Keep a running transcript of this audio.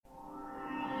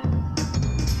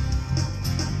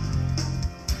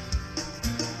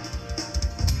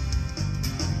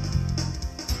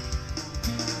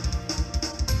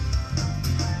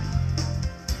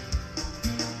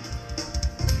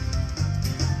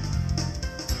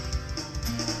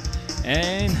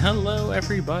And hello,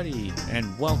 everybody,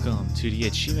 and welcome to the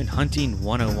Achievement Hunting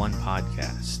 101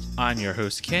 podcast. I'm your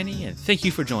host, Kenny, and thank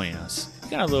you for joining us.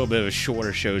 We got a little bit of a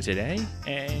shorter show today,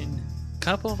 and a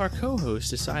couple of our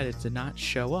co-hosts decided to not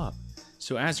show up.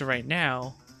 So as of right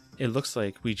now, it looks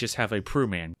like we just have a Prue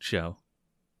Man show.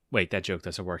 Wait, that joke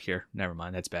doesn't work here. Never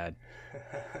mind, that's bad.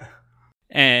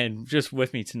 And just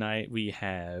with me tonight, we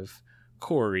have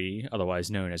Corey,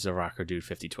 otherwise known as the Rocker Dude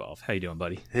 5012. How you doing,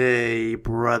 buddy? Hey,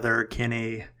 brother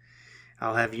Kenny.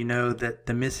 I'll have you know that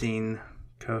the missing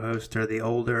co-hosts are the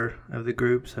older of the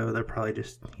group, so they're probably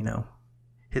just,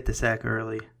 hit the sack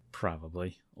early.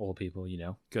 Probably. Old people,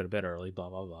 go to bed early, blah,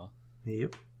 blah, blah.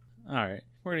 Yep. All right.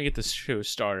 We're going to get this show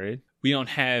started. We don't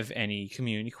have any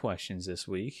community questions this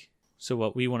week. So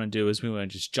what we want to do is we want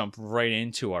to just jump right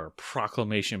into our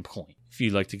proclamation point. If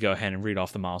you'd like to go ahead and read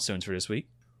off the milestones for this week.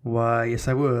 Why, yes,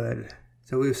 I would.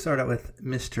 So we'll start out with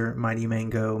Mr. Mighty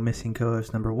Mango, missing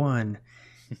co-host number 1.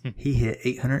 He hit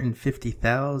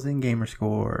 850,000 gamer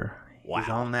score. Wow. He's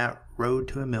on that road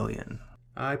to 1 million.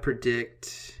 I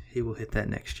predict he will hit that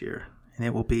next year, and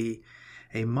it will be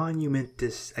a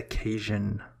monumentous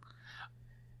occasion.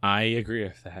 I agree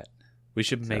with that. We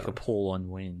should make a poll on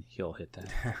when he'll hit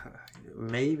that.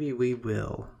 Maybe we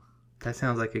will. That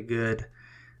sounds like a good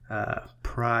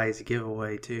prize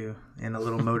giveaway too, and a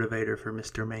little motivator for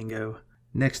Mr. Mango.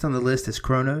 Next on the list is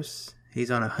Kronos. He's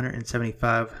on a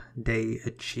 175-day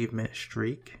achievement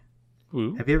streak.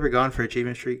 Ooh. Have you ever gone for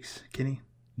achievement streaks, Kenny?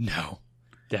 No,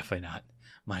 definitely not.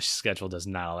 My schedule does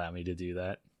not allow me to do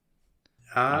that.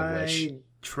 I wish.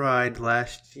 tried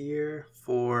last year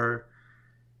for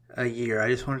a year. I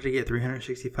just wanted to get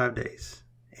 365 days,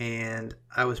 and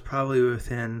I was probably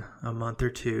within a month or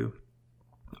two.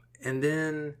 And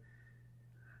then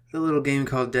the little game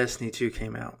called Destiny 2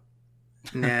 came out.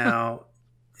 Now,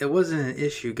 it wasn't an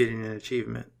issue getting an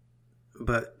achievement,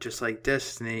 but just like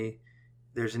Destiny,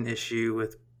 there's an issue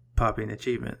with popping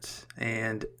achievements.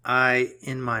 And I,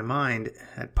 in my mind,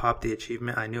 had popped the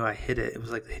achievement. I knew I hit it. It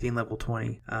was like hitting level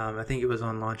 20. I think it was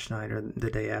on launch night or the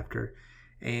day after.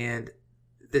 And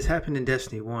this happened in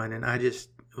Destiny 1, and I just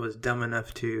was dumb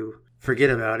enough to forget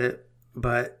about it.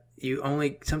 But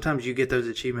sometimes you get those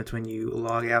achievements when you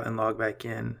log out and log back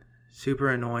in. Super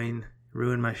annoying.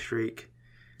 Ruined my streak.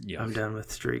 Yuck. I'm done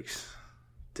with streaks,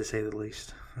 to say the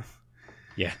least.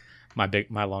 Yeah,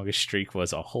 my longest streak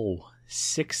was a whole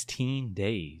 16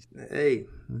 days. Hey,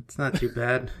 it's not too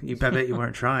bad. I bet you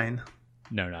weren't trying.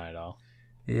 No, not at all.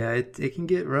 Yeah, it can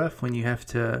get rough when you have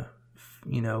to,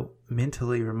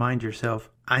 mentally remind yourself,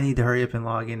 I need to hurry up and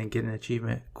log in and get an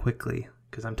achievement quickly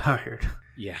because I'm tired.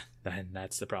 Yeah,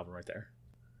 that's the problem right there.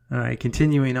 All right,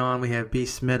 continuing on, we have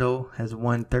Beast Middle has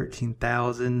won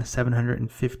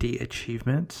 13,750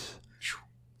 achievements.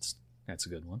 That's a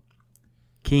good one.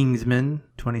 Kingsman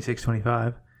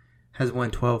 2625 has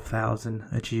won 12,000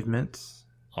 achievements.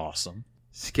 Awesome.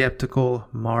 Skeptical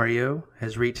Mario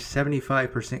has reached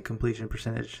 75% completion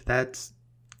percentage. That's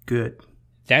good.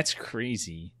 That's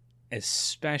crazy,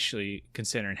 especially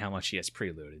considering how much he has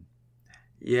preloaded.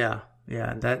 Yeah,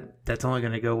 that's only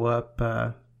going to go up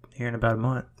here in about a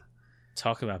month.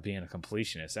 Talk about being a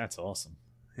completionist. That's awesome.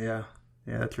 Yeah,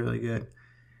 that's really good.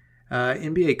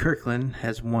 NBA Kirkland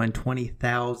has won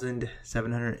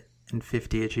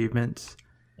 20,750 achievements.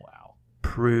 Wow.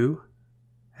 Prue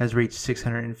has reached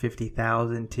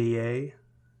 650,000 TA.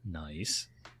 Nice.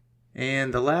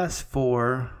 And the last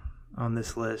 4 on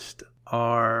this list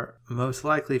are most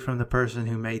likely from the person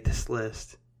who made this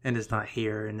list and is not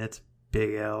here, and it's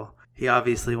Big L. He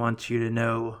obviously wants you to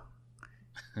know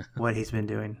what he's been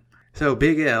doing. So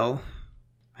Big L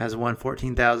has won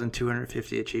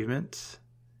 14,250 achievements.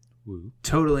 Woo.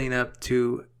 Totaling up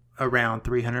to around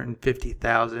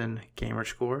 350,000 gamer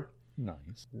score.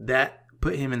 Nice. That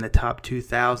put him in the top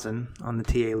 2,000 on the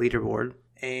TA leaderboard.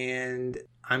 And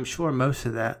I'm sure most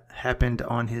of that happened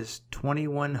on his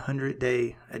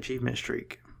 2,100-day achievement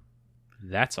streak.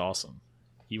 That's awesome.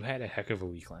 You had a heck of a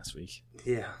week last week.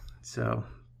 Yeah. So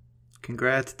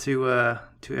congrats to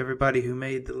everybody who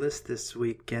made the list this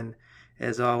week. And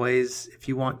as always, if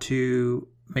you want to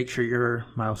make sure your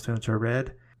milestones are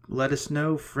read, let us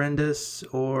know, friend us,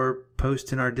 or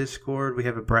post in our Discord. We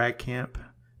have a brag camp.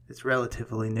 It's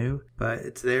relatively new, but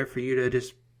it's there for you to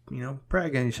just,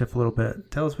 brag on yourself a little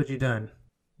bit. Tell us what you've done.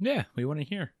 Yeah, we want to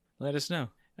hear. Let us know.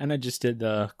 And I just did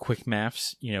the quick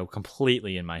maths,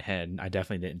 completely in my head. I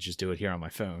definitely didn't just do it here on my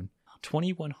phone.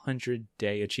 2,100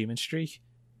 day achievement streak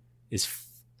is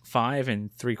 5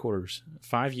 3/4.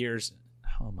 5 years.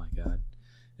 Oh my God.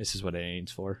 This is what it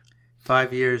aims for.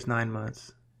 5 years, 9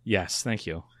 months. Yes, thank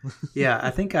you. Yeah, I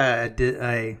think I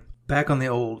did back on the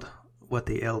old What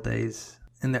the L days.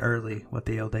 in the early What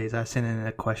the L days, I sent in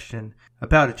a question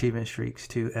about achievement streaks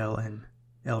to El and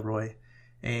Elroy.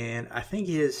 And I think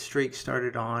his streak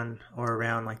started on or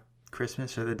around like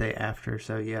Christmas or the day after.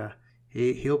 So yeah,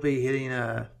 he'll be hitting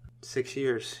 6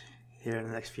 years here in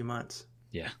the next few months.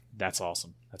 Yeah, that's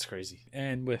awesome. That's crazy.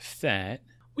 And with that,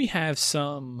 we have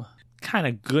some kind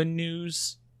of good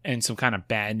news and some kind of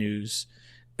bad news.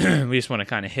 We just want to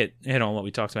kind of hit on what we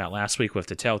talked about last week with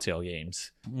the Telltale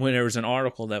games. When there was an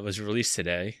article that was released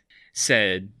today,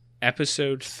 said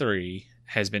episode 3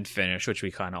 has been finished, which we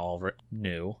kind of all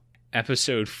knew.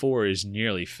 Episode 4 is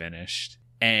nearly finished.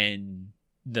 And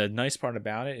the nice part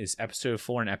about it is episode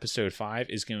 4 and episode 5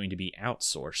 is going to be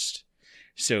outsourced.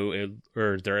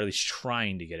 Or they're at least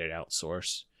trying to get it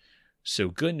outsourced. So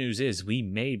good news is we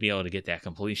may be able to get that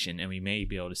completion, and we may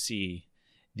be able to see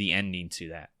the ending to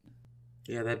that.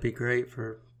 Yeah, that'd be great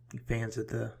for fans of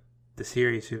the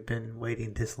series who've been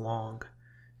waiting this long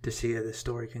to see the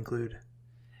story conclude.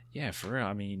 Yeah, for real.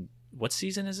 I mean, what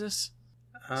season is this?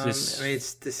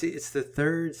 It's the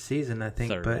third season, I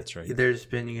think. But that's right. There's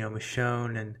been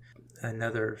Michonne and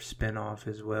another spinoff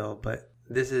as well. But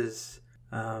this is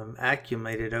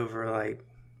accumulated over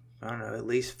at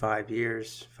least 5 to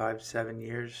 7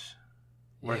 years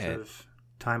worth of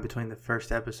time between the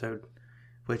first episode.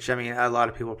 Which, I mean, a lot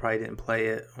of people probably didn't play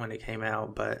it when it came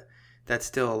out, but that's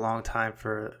still a long time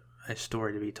for a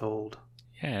story to be told.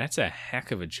 Yeah, that's a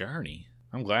heck of a journey.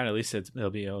 I'm glad at least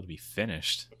it'll be able to be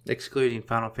finished. Excluding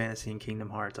Final Fantasy and Kingdom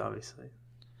Hearts, obviously.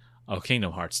 Oh,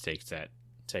 Kingdom Hearts takes that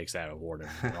award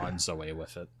and runs away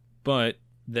with it. But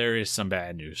there is some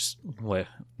bad news with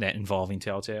that involving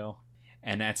Telltale,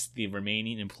 and that's the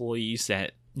remaining employees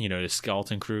that, the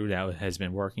skeleton crew that has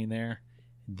been working there.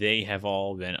 They have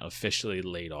all been officially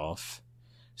laid off.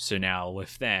 So now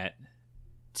with that,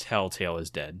 Telltale is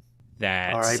dead.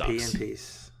 That R.I.P. sucks. in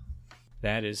peace.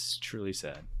 That is truly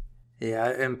sad. Yeah,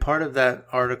 and part of that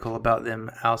article about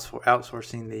them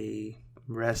outsourcing the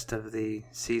rest of the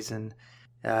season,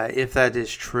 if that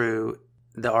is true,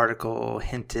 the article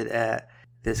hinted at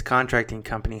this contracting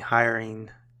company hiring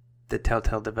the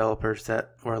Telltale developers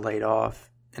that were laid off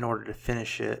in order to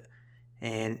finish it,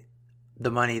 and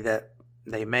the money that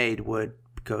they made would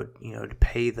go, to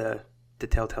pay the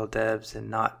Telltale devs and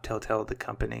not Telltale the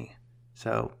company.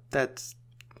 So that's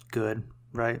good,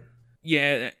 right?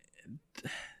 Yeah,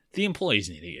 the employees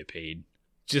need to get paid.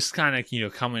 Just kind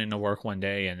of, coming into work one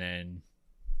day and then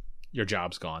your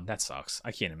job's gone. That sucks.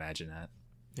 I can't imagine that.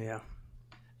 Yeah.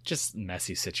 Just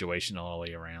messy situation all the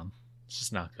way around. It's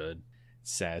just not good.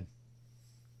 It's sad.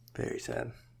 Very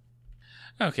sad.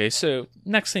 Okay, so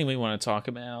next thing we want to talk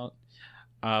about,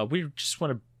 we just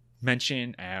want to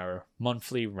mention our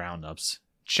monthly roundups.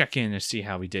 Check in to see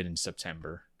how we did in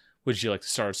September. Would you like to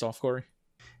start us off, Corey?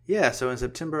 Yeah, so in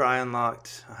September I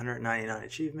unlocked 199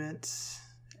 achievements,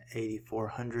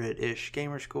 8,400-ish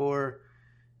gamer score,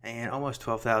 and almost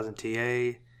 12,000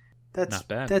 TA. That's not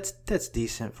bad. That's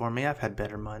decent for me. I've had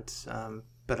better months,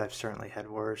 but I've certainly had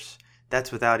worse.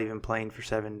 That's without even playing for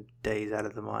 7 days out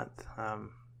of the month.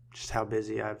 Just how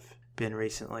busy I've been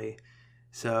recently.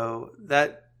 So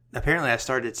that apparently I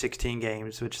started 16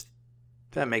 games, which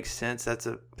that makes sense. That's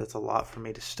a lot for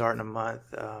me to start in a month.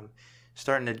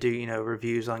 Starting to do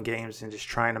reviews on games and just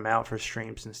trying them out for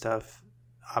streams and stuff.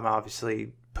 I'm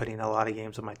obviously putting a lot of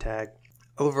games on my tag.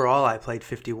 Overall, I played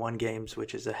 51 games,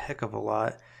 which is a heck of a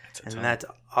lot, and that's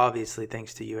obviously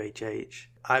thanks to UHH.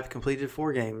 I've completed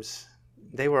 4 games.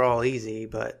 They were all easy,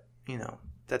 but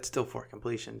that's still 4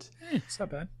 completions. It's not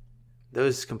bad.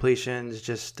 Those completions,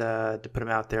 just to put them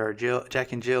out there, are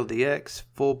Jack and Jill DX,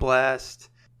 Full Blast,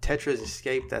 Tetris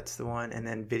Escape, that's the one, and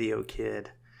then Video Kid.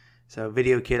 So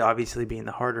Video Kid obviously being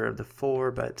the harder of the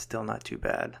 4, but still not too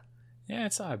bad. Yeah,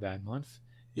 it's not a bad month.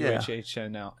 Yeah. UHH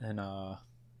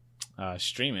and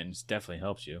streaming definitely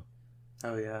helps you.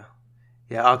 Oh, yeah.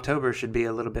 Yeah, October should be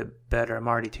a little bit better. I'm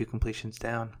already 2 completions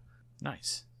down.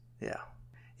 Nice. Yeah.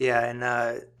 Yeah, and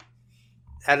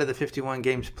out of the 51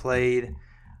 games played,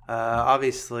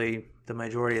 obviously the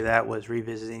majority of that was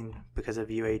revisiting because of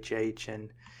UHH.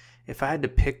 And if I had to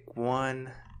pick one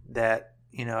that,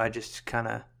 I just kind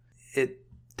of, it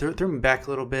threw me back a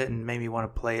little bit and made me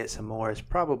want to play it some more, it's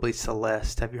probably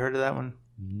Celeste. Have you heard of that one?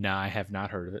 No, I have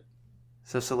not heard of it.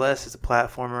 So Celeste is a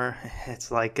platformer.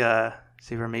 It's like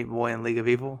Super Meat Boy and League of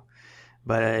Evil.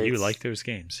 But you like those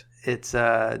games. It's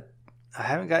I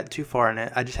haven't gotten too far in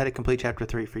it. I just had to complete Chapter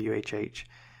 3 for UHH.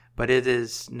 But it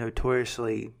is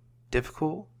notoriously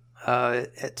difficult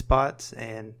at spots,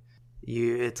 and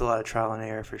it's a lot of trial and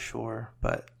error for sure.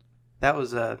 But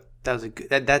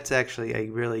that's actually a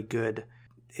really good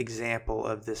example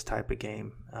of this type of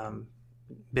game.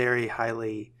 Very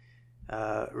highly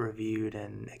reviewed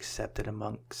and accepted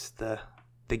amongst the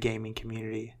gaming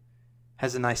community.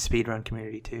 Has a nice speedrun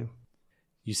community too.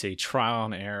 You say trial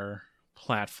and error,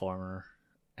 platformer,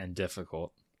 and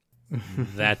difficult.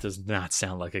 That does not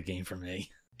sound like a game for me.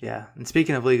 Yeah, and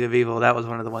speaking of League of Evil, that was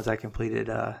one of the ones I completed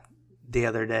the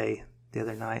other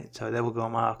night. So that will go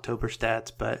on my October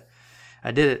stats, but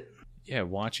I did it. Yeah,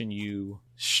 watching you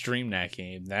stream that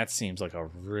game, that seems like a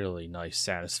really nice,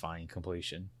 satisfying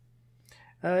completion.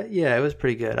 Yeah, it was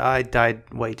pretty good. I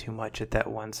died way too much at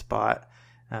that one spot.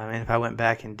 And if I went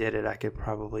back and did it, I could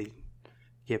probably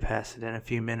get past it in a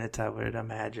few minutes, I would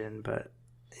imagine. But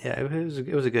yeah,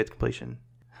 it was a good completion.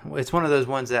 It's one of those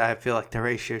ones that I feel like the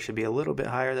ratio should be a little bit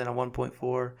higher than a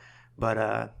 1.4, but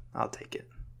I'll take it.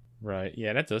 Right.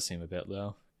 Yeah, that does seem a bit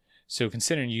low. So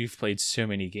considering you've played so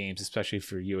many games, especially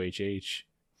for UHH,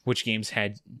 which games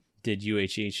did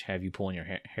UHH have you pulling your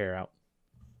hair out?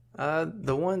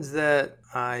 The ones that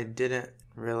I didn't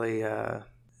really...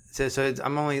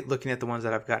 I'm only looking at the ones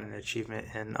that I've gotten an achievement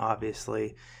in,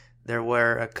 obviously. There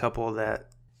were a couple that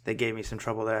gave me some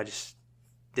trouble that I just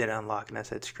didn't unlock, and I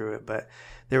said screw it. But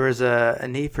there was a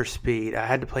Need for Speed. I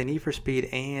had to play Need for Speed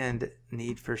and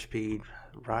Need for Speed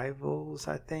Rivals,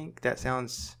 I think. That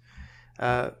sounds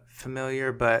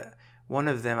familiar, but one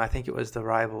of them, I think it was the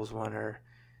Rivals one or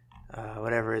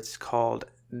whatever it's called.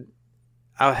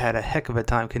 I had a heck of a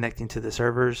time connecting to the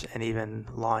servers and even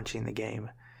launching the game.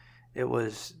 It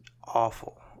was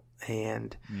awful,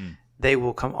 and they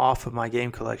will come off of my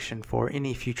game collection for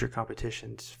any future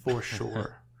competitions for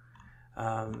sure.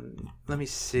 Let me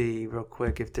see real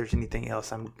quick if there's anything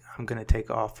else I'm going to take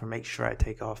off, or make sure I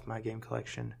take off my game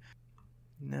collection.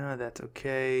 No, that's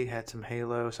okay. Had some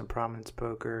Halo, some Prominence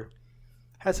Poker.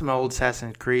 Had some old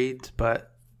Assassin's Creeds,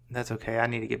 but that's okay. I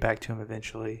need to get back to them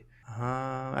eventually.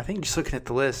 I think just looking at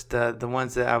the list, the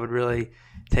ones that I would really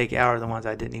take out are the ones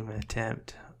I didn't even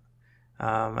attempt.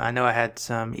 I know I had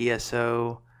some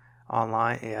ESO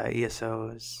online. Yeah, ESO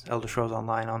is Elder Scrolls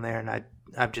Online on there, and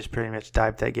I've just pretty much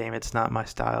dived that game. It's not my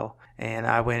style. And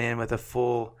I went in with a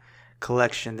full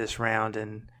collection this round,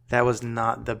 and that was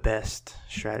not the best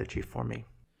strategy for me.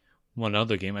 One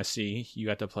other game I see, you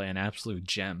got to play an absolute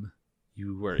gem.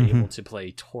 You were able to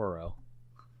play Toro.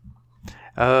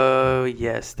 Oh,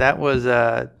 yes. That was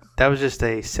just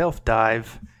a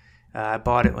self-dive. I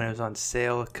bought it when it was on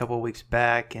sale a couple of weeks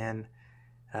back, and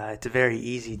it's a very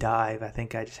easy dive. I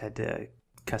think I just had to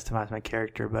customize my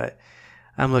character, but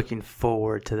I'm looking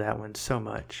forward to that one so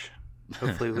much.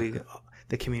 Hopefully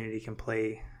the community can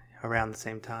play around the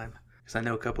same time, because I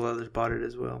know a couple others bought it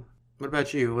as well. What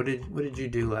about you? What did you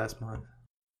do last month?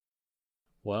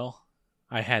 Well,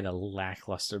 I had a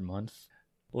lackluster month.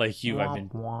 Like you,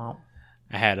 womp.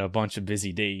 I had a bunch of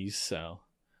busy days, so.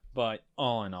 But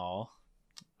all in all,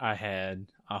 I had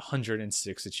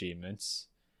 106 achievements,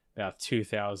 about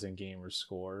 2,000 gamer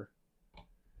score,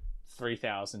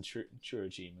 3,000 true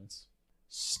achievements.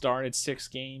 Started 6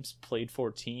 games, played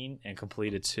 14, and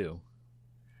completed 2.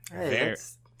 Hey,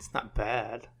 it's not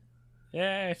bad.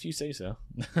 Yeah, if you say so.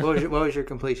 What was your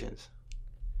completions?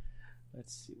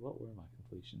 Let's see, what were my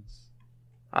completions?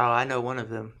 Oh, I know one of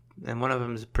them, and one of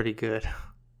them is pretty good.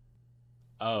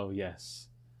 Oh, yes.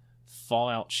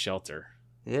 Fallout Shelter.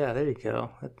 Yeah, there you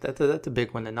go. That's a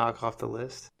big one to knock off the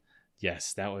list.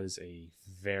 Yes, that was a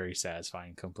very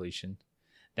satisfying completion.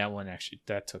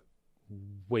 That took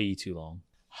way too long.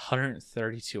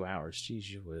 132 hours. Jeez,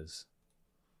 you whiz.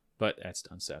 But that's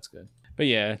done, so that's good. But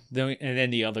yeah, and then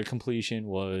the other completion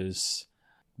was,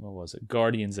 what was it?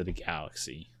 Guardians of the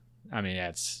Galaxy. I mean,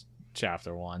 that's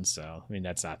chapter 1, so I mean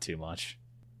that's not too much.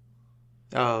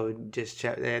 Oh,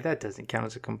 that doesn't count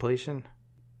as a completion.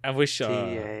 I wish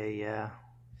DA, yeah.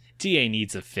 DA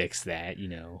needs to fix that,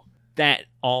 that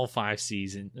all 5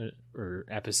 season or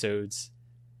episodes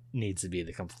needs to be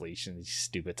the completion. These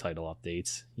stupid title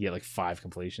updates. You get like 5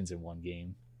 completions in one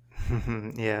game.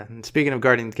 Yeah, and speaking of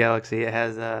Guardians of the Galaxy, it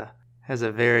has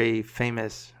a very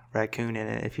famous raccoon in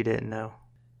it, if you didn't know.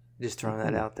 Just throwing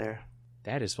that out there.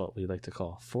 That is what we like to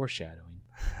call foreshadowing.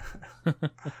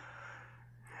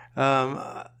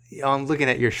 On looking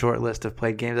at your short list of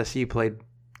played games, I see you played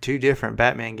 2 different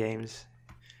Batman games.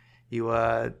 You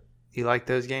like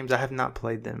those games? I have not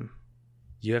played them.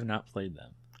 You have not played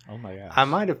them? Oh my gosh. I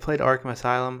might have played Arkham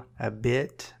Asylum a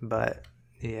bit, but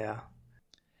yeah.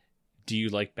 Do you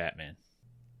like Batman?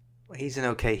 He's an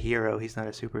okay hero. He's not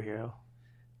a superhero.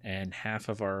 And half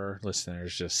of our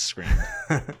listeners just screamed.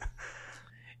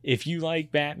 If you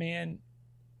like Batman...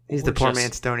 He's the poor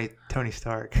man's Tony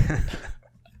Stark.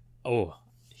 Oh,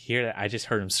 hear that? I just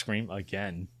heard him scream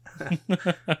again.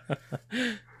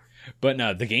 But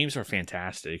no, the games are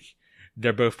fantastic.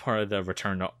 They're both part of the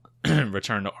Return to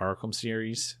Return to Arkham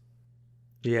series.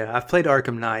 Yeah, I've played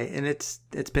Arkham Knight, and it's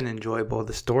been enjoyable.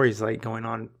 The story's like going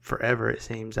on forever, it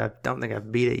seems. I don't think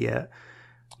I've beat it yet,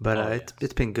 but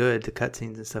it's been good. The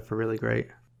cutscenes and stuff are really great.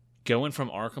 Going from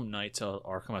Arkham Knight to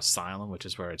Arkham Asylum, which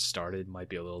is where it started, might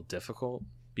be a little difficult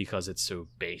because it's so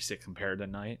basic compared to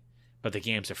Knight, but the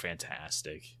games are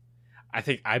fantastic. I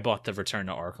think I bought the Return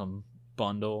to Arkham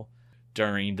bundle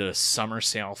during the summer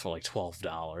sale for like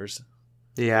 $12.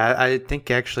 Yeah, I think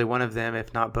actually one of them,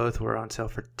 if not both, were on sale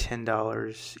for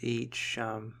 $10 each.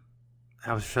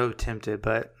 I was so tempted,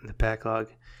 but the backlog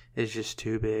is just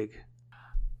too big.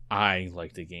 I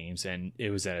like the games, and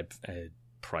it was at a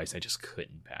price I just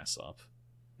couldn't pass up.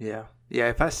 Yeah.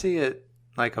 If I see it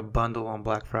like a bundle on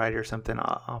Black Friday or something,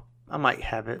 I might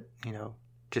have it,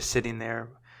 just sitting there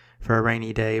for a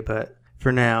rainy day. But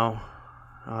for now,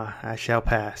 I shall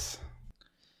pass.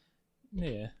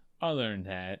 Yeah. Other than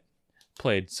that,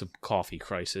 played some Coffee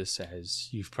Crisis, as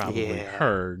you've probably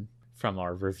heard from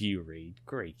our review read.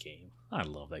 Great game. I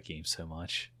love that game so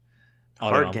much.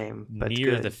 Hard game, but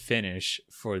near good. The finish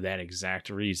for that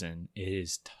exact reason. It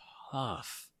is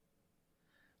tough.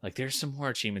 Like, there's some more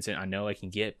achievements I know I can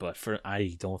get, but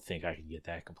I don't think I can get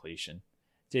that completion.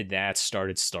 Did that,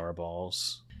 started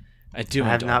Starballs. I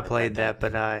have not played that,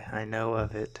 but I know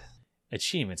of it.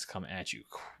 Achievements come at you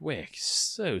quick.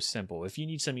 So simple. If you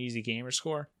need some easy gamer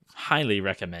score, highly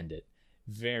recommend it.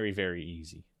 Very, very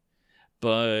easy.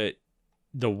 But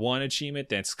the one achievement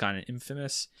that's kind of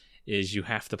infamous is you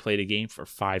have to play the game for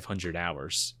 500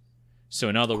 hours. So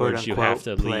in other words, you have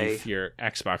to leave your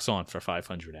Xbox on for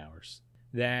 500 hours.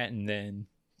 That, and then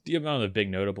the amount of big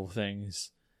notable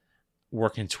things,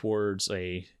 working towards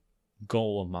a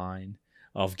goal of mine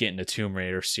of getting the Tomb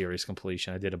Raider series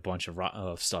completion. I did a bunch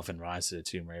of stuff in Rise of the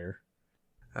Tomb Raider.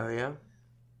 Oh, yeah?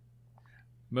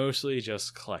 Mostly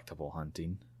just collectible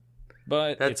hunting.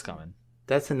 But it's coming.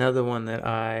 That's another one that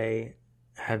I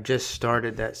have just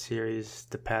started that series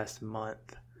the past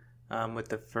month with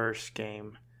the first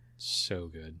game. So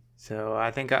good. So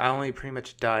I think I only pretty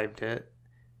much dived it.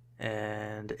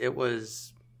 And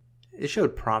it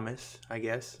showed promise, I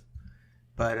guess.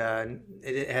 But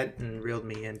it hadn't reeled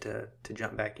me in to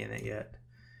jump back in it yet.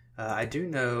 I do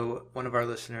know one of our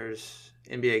listeners,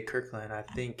 NBA Kirkland, I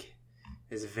think,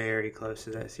 is very close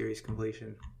to that series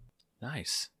completion.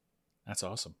 Nice. That's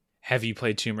awesome. Have you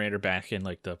played Tomb Raider back in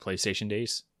like the PlayStation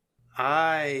days?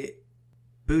 I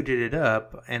booted it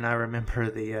up, and I remember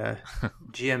the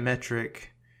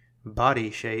geometric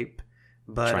body shape.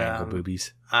 But triangle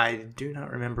boobies. I do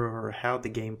not remember how the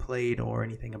game played or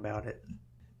anything about it.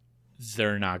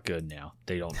 They're not good now.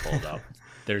 They don't hold up.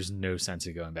 There's no sense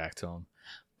of going back to them.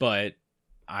 But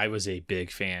I was a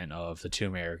big fan of the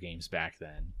Tomb Raider games back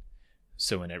then.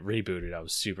 So when it rebooted, I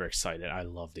was super excited. I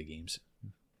love the games.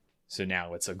 So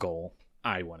now it's a goal.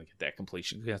 I want to get that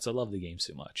completion because I love the game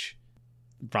so much.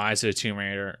 Rise of the Tomb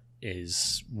Raider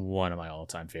is one of my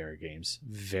all-time favorite games.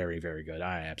 Very, very good.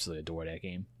 I absolutely adore that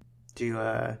game. Do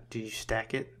you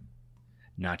stack it?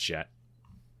 Not yet.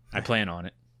 I plan on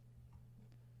it.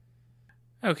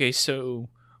 Okay, so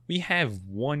we have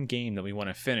one game that we want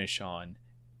to finish on,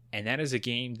 and that is a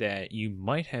game that you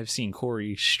might have seen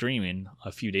Corey streaming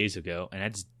a few days ago, and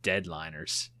that's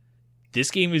Deadliners. This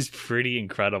game is pretty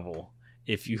incredible.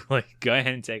 If you go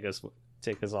ahead and take us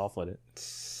off with it.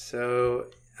 So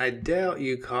I doubt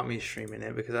you caught me streaming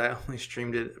it because I only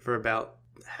streamed it for about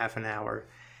half an hour.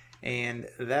 And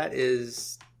that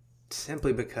is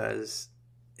simply because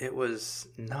it was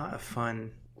not a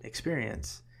fun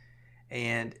experience.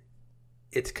 And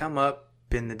it's come up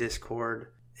in the Discord.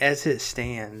 As it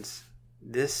stands,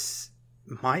 this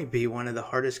might be one of the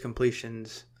hardest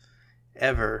completions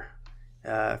ever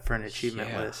for an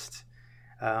achievement list.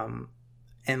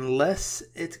 Unless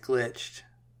it's glitched.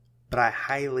 But I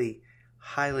highly,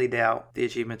 highly doubt the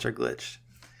achievements are glitched.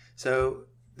 So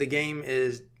the game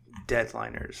is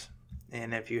Deadliners.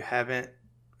 And if you haven't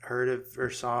heard of or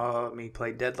saw me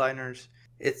play Deadliners,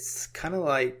 it's kind of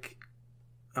like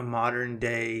a modern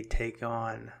day take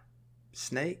on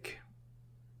Snake,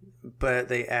 but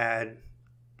they add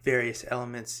various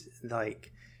elements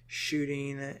like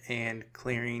shooting and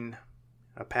clearing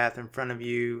a path in front of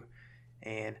you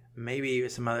and maybe even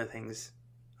some other things.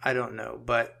 I don't know,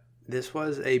 but this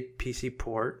was a PC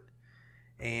port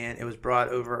and it was brought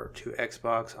over to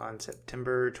Xbox on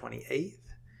September 28th.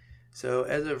 So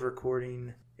as of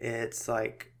recording, it's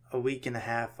like a week and a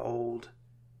half old,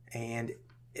 and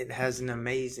it has an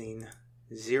amazing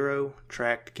 0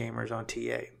 tracked gamers on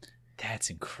TA. That's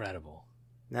incredible.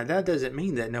 Now that doesn't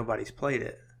mean that nobody's played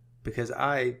it, because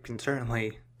I can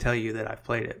certainly tell you that I've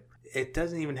played it. It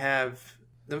doesn't even have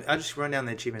I'll just run down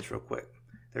the achievements real quick.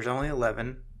 There's only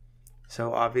 11.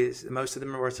 So obvious, most of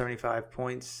them are worth 75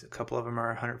 points. A couple of them are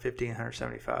 150 and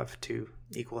 175 to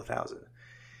equal 1,000.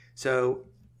 So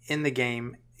in the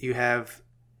game, you have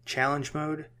challenge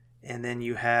mode, and then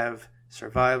you have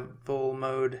survival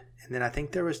mode, and then I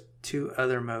think there was 2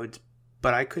 other modes,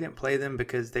 but I couldn't play them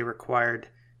because they required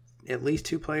at least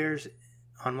 2 players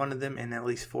on one of them and at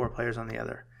least 4 players on the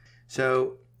other.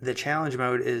 So the challenge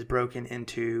mode is broken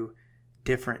into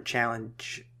different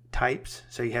challenge types.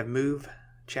 So you have move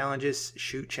challenges,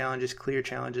 shoot challenges, clear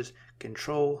challenges,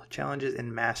 control challenges,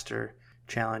 and master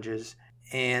challenges.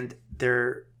 And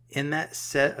they're in that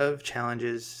set of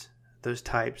challenges, those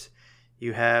types,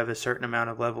 you have a certain amount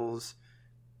of levels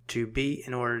to beat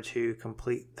in order to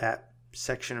complete that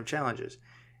section of challenges.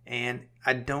 And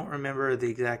I don't remember the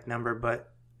exact number,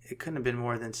 but it couldn't have been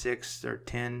more than 6 or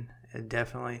 10,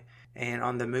 definitely. And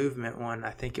on the movement one, I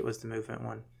think it was the movement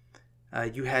one,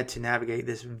 you had to navigate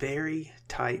this very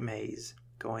tight maze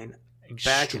going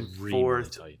back and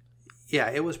forth. Tight. Yeah,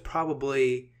 it was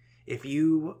probably, if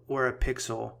you were a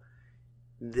pixel,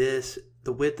 the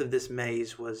width of this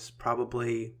maze was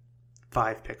probably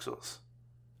 5 pixels.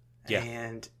 Yeah.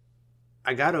 And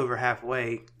I got over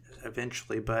halfway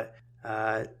eventually, but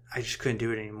I just couldn't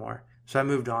do it anymore. So I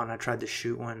moved on. I tried to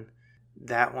shoot one.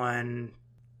 That one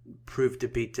proved to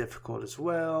be difficult as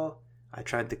well. I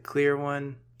tried the clear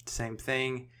one, same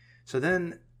thing. So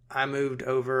then I moved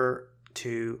over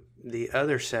to the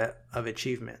other set of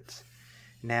achievements.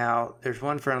 Now, there's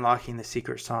one for unlocking the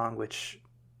secret song, which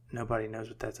nobody knows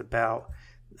what that's about.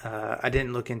 I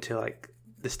didn't look into like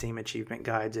the Steam achievement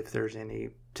guides if there's any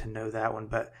to know that one,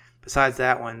 but besides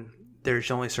that one,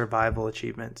 there's only survival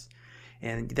achievements,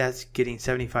 and that's getting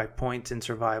 75 points in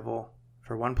survival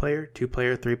for 1 player, 2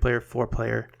 player, 3 player, 4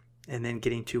 player, and then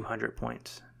getting 200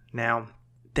 points. Now,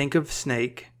 think of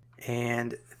Snake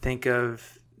and think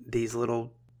of these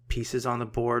little pieces on the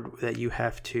board that you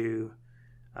have to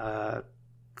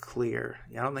clear.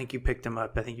 I don't think you picked them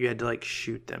up. I think you had to like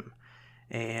shoot them.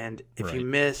 And if you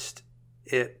missed,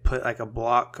 it put like a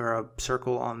block or a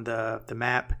circle on the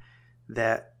map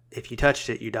that if you touched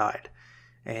it, you died.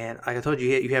 And like I told you,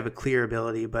 you have a clear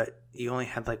ability, but you only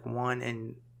had like 1,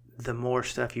 and the more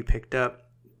stuff you picked up,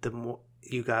 the more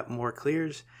you got more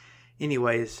clears.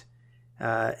 Anyways,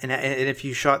 and if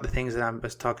you shot the things that I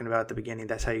was talking about at the beginning,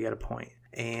 that's how you got a point.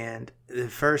 And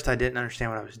at first I didn't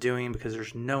understand what I was doing because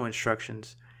there's no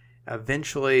instructions.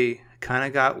 Eventually kind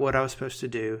of got what I was supposed to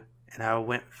do, and I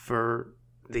went for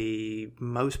the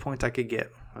most points I could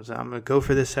get. I'm going to go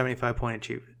for this 75 point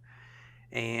achievement.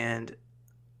 And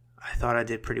I thought I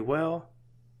did pretty well.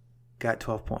 Got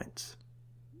 12 points.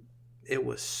 It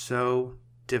was so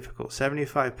difficult.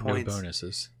 75 points. No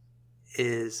bonuses.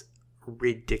 Is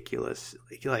ridiculous.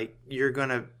 Like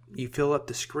you fill up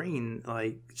the screen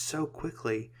like so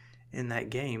quickly in that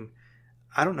game.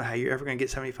 I don't know how you're ever going to get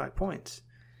 75 points.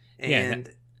 And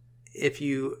if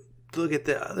you look at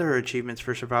the other achievements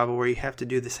for survival where you have to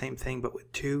do the same thing but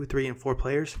with 2, 3, and 4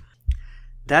 players,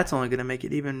 that's only going to make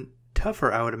it even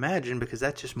tougher, I would imagine, because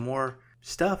that's just more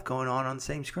stuff going on the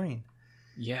same screen.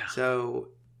 Yeah. So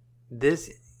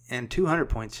this and 200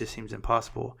 points just seems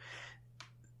impossible.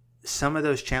 Some of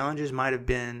those challenges might have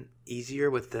been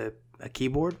easier with a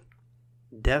keyboard.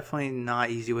 Definitely not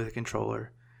easy with a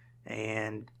controller.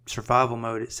 And survival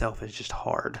mode itself is just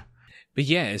hard. But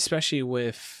yeah, especially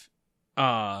with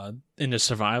in the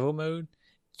survival mode,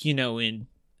 in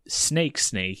Snake,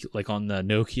 like on the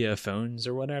Nokia phones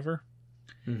or whatever,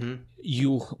 when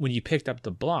you picked up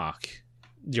the block,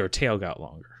 your tail got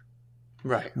longer.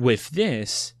 Right. With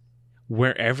this,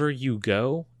 wherever you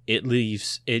go, it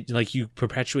leaves it like you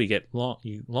perpetually get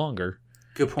longer.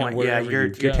 Good point. Yeah, your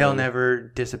tail never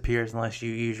disappears unless you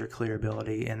use your clear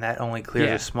ability, and that only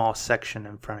clears a small section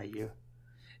in front of you.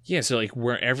 Yeah, so like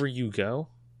wherever you go,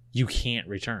 you can't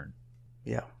return.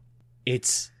 Yeah.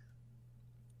 It's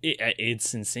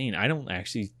insane. I don't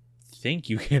actually think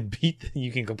you can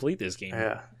complete this game.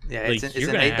 Yeah. Yeah, like, it's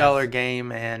an $8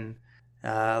 game, and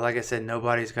like I said,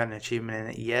 nobody's got an achievement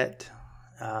in it yet.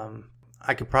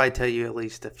 I could probably tell you at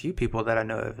least a few people that I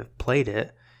know have played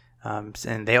it,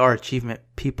 and they are achievement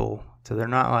people, so they're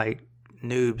not like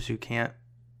noobs who can't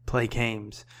play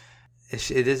games. This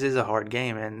is a hard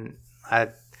game, and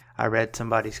I read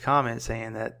somebody's comment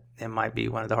saying that it might be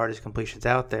one of the hardest completions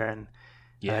out there, and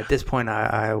at this point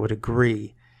I would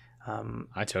agree.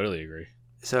 I totally agree.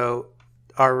 So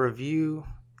our review,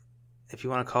 if you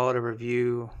want to call it a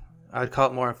review, I'd call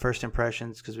it more first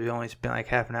impressions because we only spent like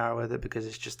half an hour with it because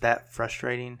it's just that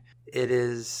frustrating. It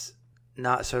is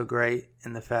not so great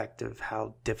in the fact of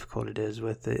how difficult it is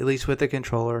at least with the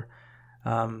controller.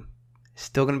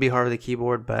 Still going to be hard with the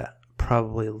keyboard, but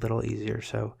probably a little easier.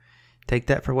 So take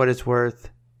that for what it's worth.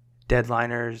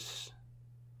 Deadliners,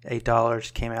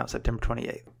 $8, came out September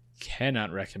 28th.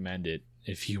 Cannot recommend it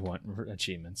if you want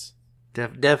achievements.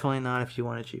 Definitely not if you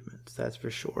want achievements, that's for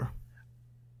sure.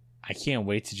 I can't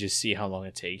wait to just see how long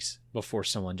it takes before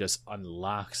someone just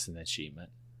unlocks an achievement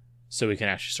so we can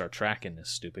actually start tracking this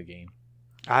stupid game.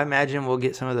 I imagine we'll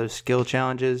get some of those skill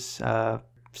challenges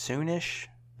soonish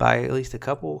by at least a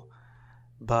couple,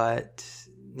 but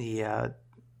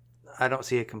I don't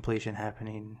see a completion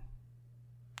happening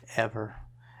ever.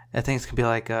 I think it's going to be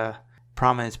like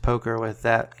Prominence Poker with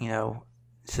that,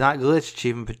 it's not glitch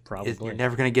achievement, but you're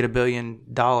never going to get $1 billion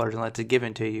unless it's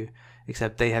given to you,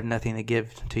 except they have nothing to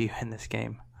give to you in this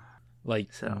game.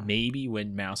 Maybe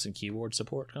when mouse and keyboard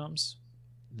support comes,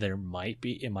 it might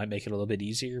make it a little bit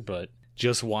easier, but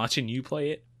just watching you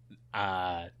play it,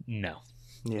 no.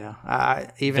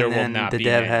 Yeah, even then the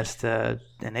dev has to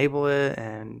enable it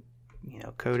and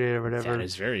code it or whatever. That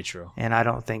is very true. And I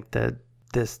don't think that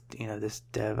this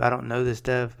dev, I don't know this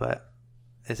dev, but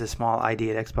it's a small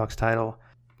ID at Xbox title.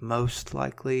 Most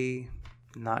likely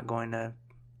not going to,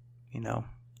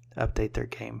 update their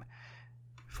game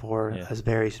for a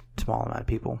very small amount of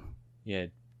people. Yeah,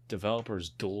 developers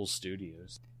Dual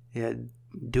Studios. Yeah,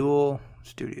 Dual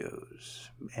Studios,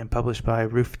 and published by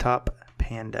Rooftop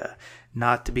Panda,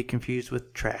 not to be confused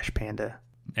with Trash Panda.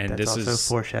 And that's also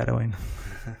foreshadowing.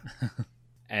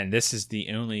 And this is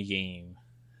the only game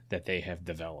that they have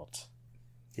developed.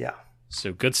 Yeah.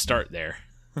 So good start there.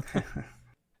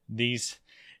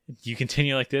 You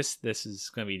continue like this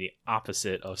is going to be the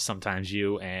opposite of Sometimes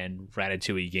You and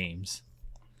Ratatouille games.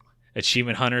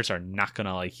 Achievement hunters are not going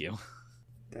to like you.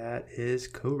 That is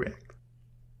correct.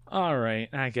 All right,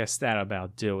 I guess that'll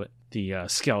about do it. The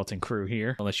Skeleton Crew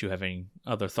here, unless you have any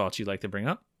other thoughts you'd like to bring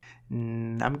up.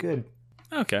 I'm good.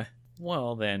 Okay.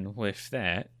 Well, then, with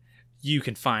that, you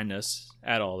can find us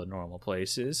at all the normal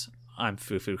places. I'm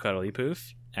Fufu Cuddly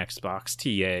Poof, Xbox,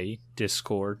 TA,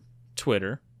 Discord,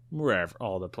 Twitter, wherever,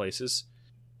 all the places.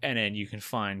 And then you can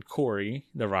find Corey,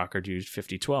 the Rocker Dude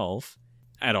 5012,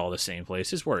 at all the same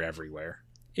places. We're everywhere.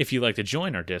 If you'd like to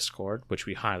join our Discord, which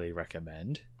we highly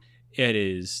recommend, it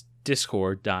is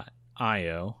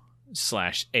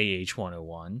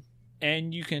discord.io/AH101.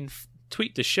 And you can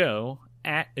tweet the show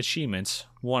at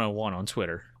Achievements101 on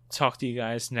Twitter. Talk to you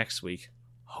guys next week.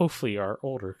 Hopefully our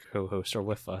older co-hosts are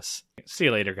with us. See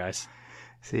you later, guys.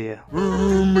 See ya.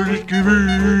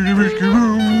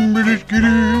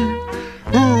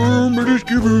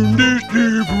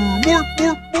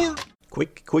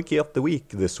 Quick quickie of the week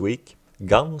this week.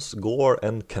 Guns, Gore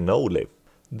and Cannoli.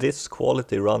 This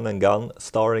quality run and gun,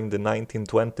 starring the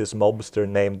 1920s mobster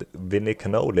named Vinnie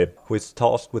Cannoli, who is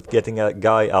tasked with getting a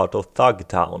guy out of Thug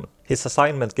Town. His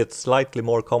assignment gets slightly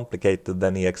more complicated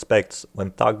than he expects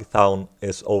when Thug Town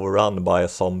is overrun by a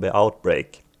zombie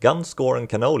outbreak. Guns, Gore and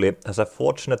Cannoli has a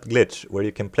fortunate glitch where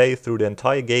you can play through the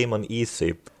entire game on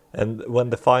easy, and when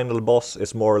the final boss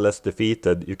is more or less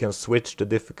defeated, you can switch the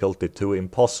difficulty to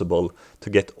impossible to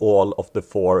get all of the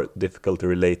 4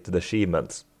 difficulty-related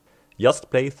achievements.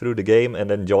 Just play through the game and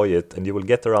enjoy it, and you will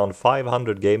get around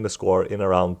 500 gamer score in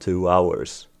around 2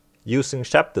 hours. Using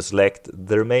chapter select,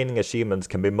 the remaining achievements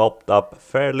can be mopped up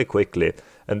fairly quickly,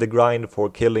 and the grind for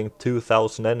killing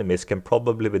 2000 enemies can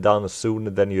probably be done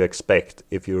sooner than you expect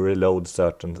if you reload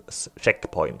certain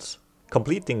checkpoints.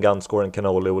 Completing Guns, Gore and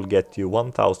Cannoli will get you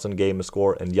 1000 gamer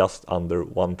score and just under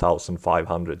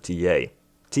 1500 TA.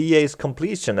 TA's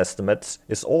completion estimates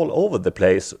is all over the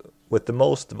place, with the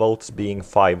most votes being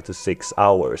 5 to 6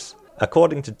 hours.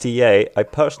 According to TA, I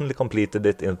personally completed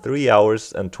it in 3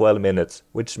 hours and 12 minutes,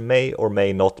 which may or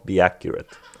may not be accurate.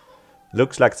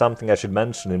 Looks like something I should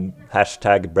mention in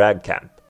 #BragCamp.